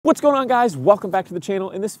What's going on, guys? Welcome back to the channel.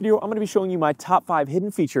 In this video, I'm going to be showing you my top 5 hidden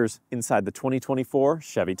features inside the 2024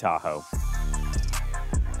 Chevy Tahoe.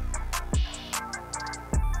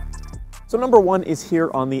 So number 1 is here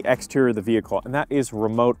on the exterior of the vehicle, and that is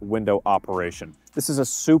remote window operation. This is a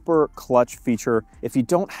super clutch feature. If you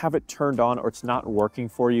don't have it turned on or it's not working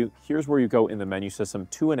for you, here's where you go in the menu system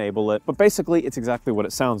to enable it. But basically, it's exactly what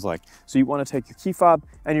it sounds like. So you want to take your key fob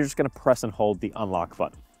and you're just going to press and hold the unlock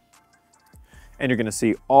button. And you're gonna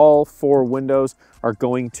see all 4 windows are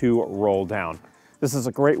going to roll down. This is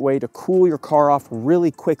a great way to cool your car off really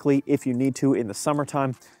quickly if you need to in the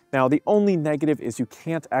summertime. Now, the only negative is you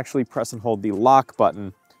can't actually press and hold the lock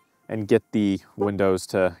button and get the windows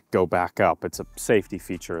to go back up. It's a safety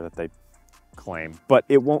feature that they claim, but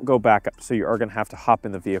it won't go back up. So you are gonna have to hop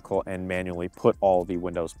in the vehicle and manually put all the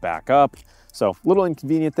windows back up. So a little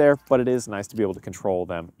inconvenient there, but it is nice to be able to control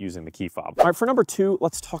them using the key fob. All right, for number 2,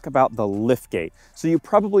 let's talk about the liftgate. So you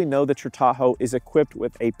probably know that your Tahoe is equipped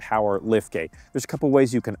with a power liftgate. There's a couple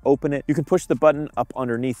ways you can open it. You can push the button up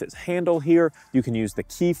underneath its handle here. You can use the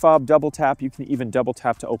key fob double tap. You can even double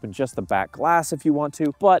tap to open just the back glass if you want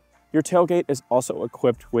to, but your tailgate is also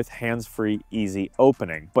equipped with hands-free easy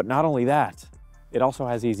opening. But not only that, it also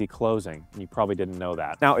has easy closing. You probably didn't know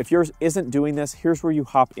that. Now, if yours isn't doing this, here's where you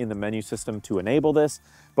hop in the menu system to enable this.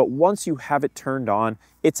 But once you have it turned on,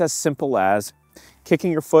 it's as simple as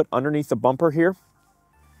kicking your foot underneath the bumper here.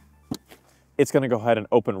 It's gonna go ahead and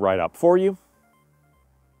open right up for you.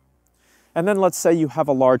 And then let's say you have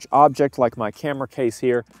a large object like my camera case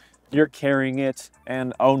here. You're carrying it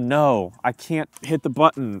and oh no, I can't hit the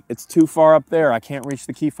button. It's too far up there. I can't reach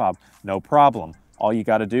the key fob. No problem. All you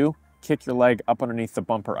gotta do, kick your leg up underneath the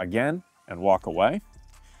bumper again and walk away,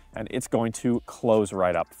 and it's going to close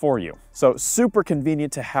right up for you. So super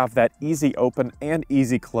convenient to have that easy open and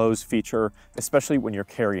easy close feature, especially when you're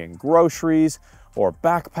carrying groceries or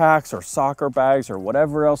backpacks or soccer bags or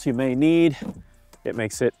whatever else you may need. It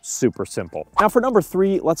makes it super simple. Now for number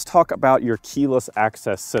 3, let's talk about your keyless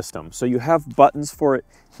access system. So you have buttons for it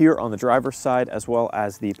here on the driver's side as well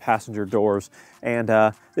as the passenger doors. And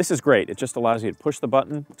this is great. It just allows you to push the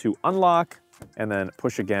button to unlock and then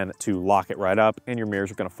push again to lock it right up, and your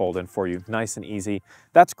mirrors are gonna fold in for you nice and easy.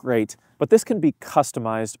 That's great, but this can be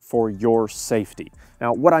customized for your safety.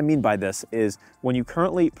 Now what I mean by this is when you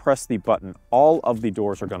currently press the button, all of the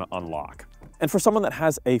doors are gonna unlock. And for someone that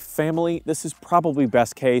has a family, this is probably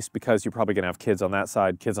best case because you're probably gonna have kids on that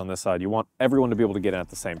side, kids on this side. You want everyone to be able to get in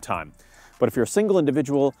at the same time. But if you're a single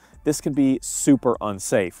individual, this can be super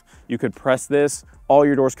unsafe. You could press this, all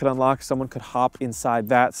your doors could unlock, someone could hop inside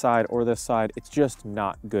that side or this side. It's just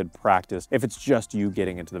not good practice if it's just you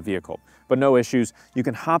getting into the vehicle. But no issues, you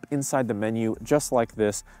can hop inside the menu just like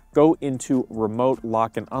this, go into remote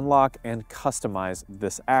lock and unlock and customize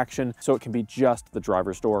this action so it can be just the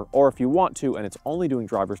driver's door, or if you want to and it's only doing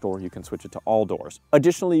driver's door, you can switch it to all doors.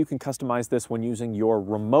 Additionally, you can customize this when using your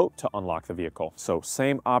remote to unlock the vehicle. So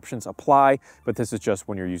same options apply, but this is just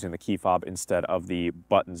when you're using the key fob instead of the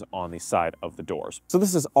buttons on the side of the doors. So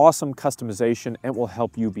this is awesome customization and will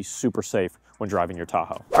help you be super safe when driving your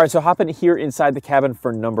Tahoe. All right, so hop in here inside the cabin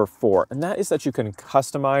for number 4, and that is that you can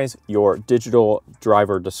customize your digital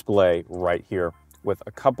driver display right here with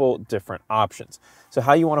a couple different options. So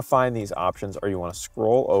how you want to find these options are you want to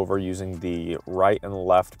scroll over using the right and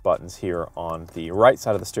left buttons here on the right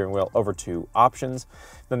side of the steering wheel over to options.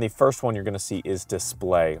 Then the first one you're going to see is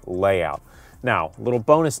display layout. Now, little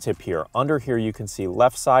bonus tip here. Under here you can see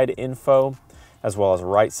left side info as well as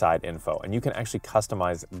right side info, and you can actually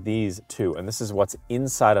customize these too, and this is what's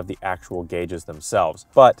inside of the actual gauges themselves.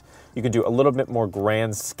 But you can do a little bit more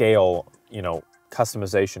grand scale,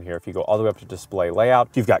 customization here. If you go all the way up to display layout,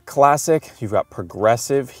 you've got classic, you've got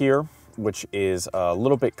progressive here, which is a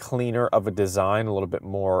little bit cleaner of a design, a little bit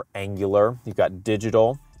more angular. You've got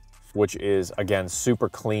digital, which is again super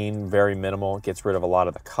clean, very minimal, gets rid of a lot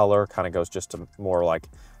of the color, kind of goes just to more like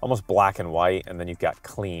almost black and white. And then you've got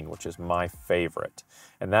clean, which is my favorite,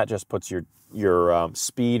 and that just puts your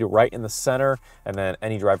speed right in the center, and then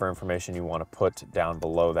any driver information you want to put down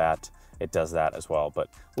below that, it does that as well. But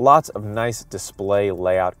lots of nice display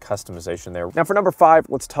layout customization there. Now for number 5,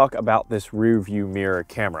 let's talk about this rear view mirror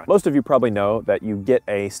camera. Most of you probably know that you get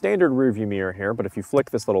a standard rear view mirror here, but if you flick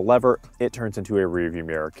this little lever, it turns into a rear view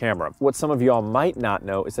mirror camera. What some of y'all might not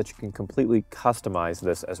know is that you can completely customize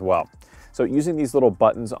this as well. So using these little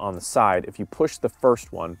buttons on the side, if you push the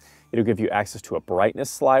first one, it'll give you access to a brightness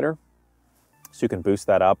slider. So you can boost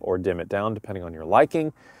that up or dim it down depending on your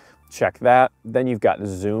liking. Check that. Then you've got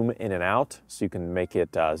zoom in and out, so you can make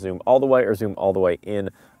it zoom all the way or zoom all the way in.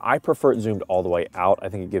 I prefer it zoomed all the way out. I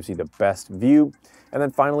think it gives you the best view. And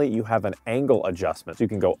then finally, you have an angle adjustment. So you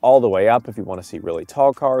can go all the way up if you want to see really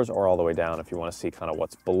tall cars, or all the way down if you want to see kind of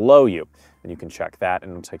what's below you. And you can check that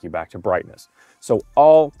and it'll take you back to brightness. So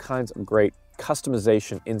all kinds of great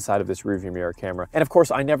customization inside of this rearview mirror camera. And of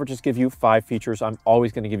course, I never just give you 5 features. I'm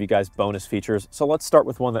always going to give you guys bonus features. So let's start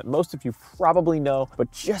with one that most of you probably know,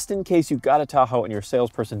 but just in case you got a Tahoe and your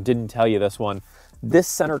salesperson didn't tell you this one, this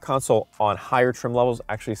center console on higher trim levels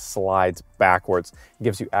actually slides backwards and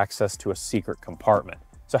gives you access to a secret compartment.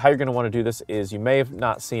 So how you're going to want to do this is, you may have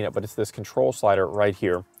not seen it, but it's this control slider right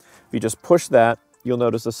here. If you just push that, you'll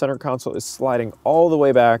notice the center console is sliding all the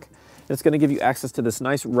way back. It's going to give you access to this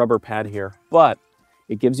nice rubber pad here, but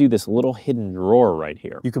it gives you this little hidden drawer right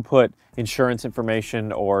here. You could put insurance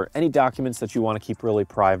information or any documents that you want to keep really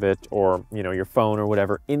private, or your phone or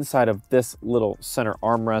whatever, inside of this little center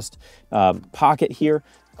armrest pocket here.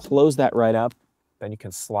 Close that right up. Then you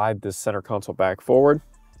can slide this center console back forward.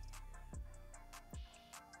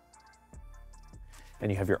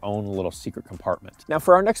 And you have your own little secret compartment. Now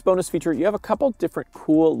for our next bonus feature, you have a couple different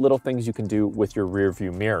cool little things you can do with your rear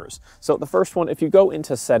view mirrors. So the first one, if you go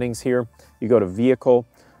into settings here, you go to vehicle,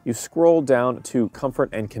 you scroll down to comfort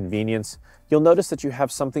and convenience, you'll notice that you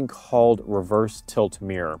have something called reverse tilt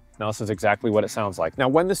mirror. Now this is exactly what it sounds like. Now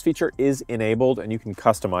when this feature is enabled, and you can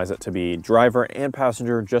customize it to be driver and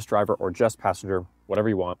passenger, just driver or just passenger, whatever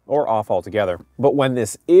you want, or off altogether. But when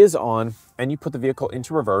this is on and you put the vehicle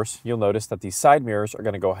into reverse, you'll notice that these side mirrors are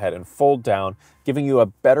going to go ahead and fold down, giving you a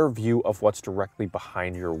better view of what's directly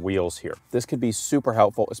behind your wheels here. This could be super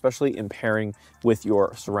helpful, especially in pairing with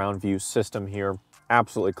your surround view system here.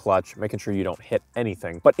 Absolutely clutch, making sure you don't hit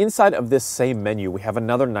anything. But inside of this same menu, we have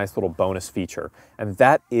another nice little bonus feature, and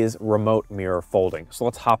that is remote mirror folding. So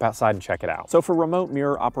let's hop outside and check it out. So for remote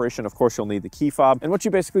mirror operation, of course, you'll need the key fob. And what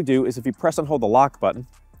you basically do is, if you press and hold the lock button,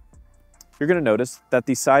 you're gonna notice that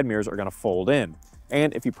these side mirrors are gonna fold in.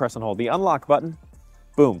 And if you press and hold the unlock button,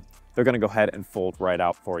 boom, they're gonna go ahead and fold right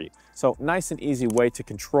out for you. So nice and easy way to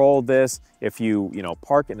control this. If you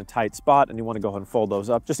park in a tight spot and you want to go ahead and fold those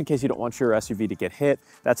up, just in case you don't want your SUV to get hit,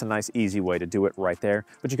 that's a nice easy way to do it right there.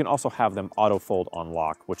 But you can also have them auto fold on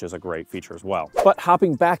lock, which is a great feature as well. But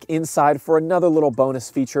hopping back inside for another little bonus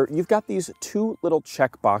feature, you've got these 2 little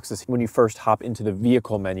check boxes when you first hop into the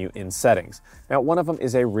vehicle menu in settings. Now one of them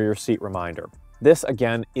is a rear seat reminder. This,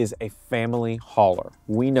 again, is a family hauler.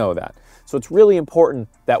 We know that. So it's really important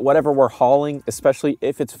that whatever we're hauling, especially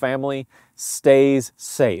if it's family, stays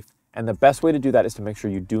safe. And the best way to do that is to make sure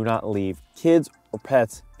you do not leave kids or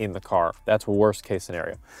pets in the car. That's worst case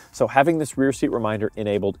scenario. So having this rear seat reminder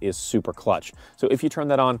enabled is super clutch. So if you turn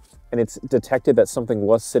that on and it's detected that something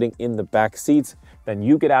was sitting in the back seats, then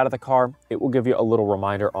you get out of the car, it will give you a little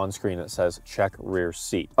reminder on screen that says check rear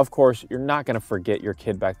seat. Of course, you're not gonna forget your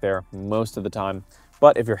kid back there most of the time,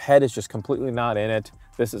 but if your head is just completely not in it,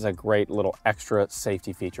 this is a great little extra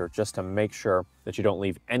safety feature just to make sure that you don't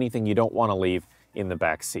leave anything you don't wanna leave in the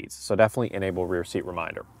back seats. So definitely enable rear seat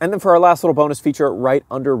reminder. And then for our last little bonus feature, right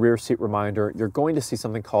under rear seat reminder, you're going to see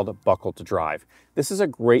something called buckle to drive. This is a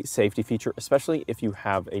great safety feature, especially if you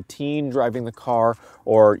have a teen driving the car,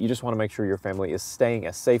 or you just want to make sure your family is staying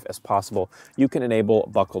as safe as possible. You can enable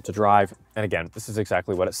buckle to drive. And again, this is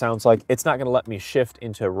exactly what it sounds like. It's not going to let me shift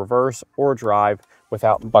into reverse or drive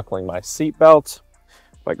without buckling my seatbelt.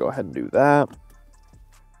 If I go ahead and do that,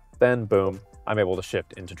 then boom, I'm able to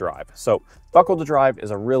shift into drive. So buckle to drive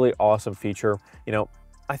is a really awesome feature.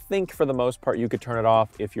 I think for the most part, you could turn it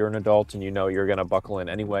off if you're an adult and you're gonna buckle in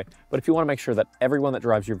anyway. But if you wanna make sure that everyone that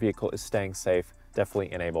drives your vehicle is staying safe,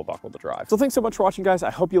 definitely enable buckle to drive. So thanks so much for watching, guys.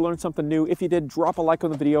 I hope you learned something new. If you did, drop a like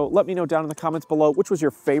on the video. Let me know down in the comments below which was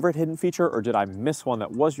your favorite hidden feature, or did I miss one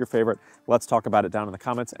that was your favorite? Let's talk about it down in the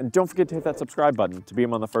comments. And don't forget to hit that subscribe button to be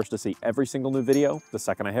among the first to see every single new video the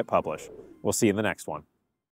second I hit publish. We'll see you in the next one.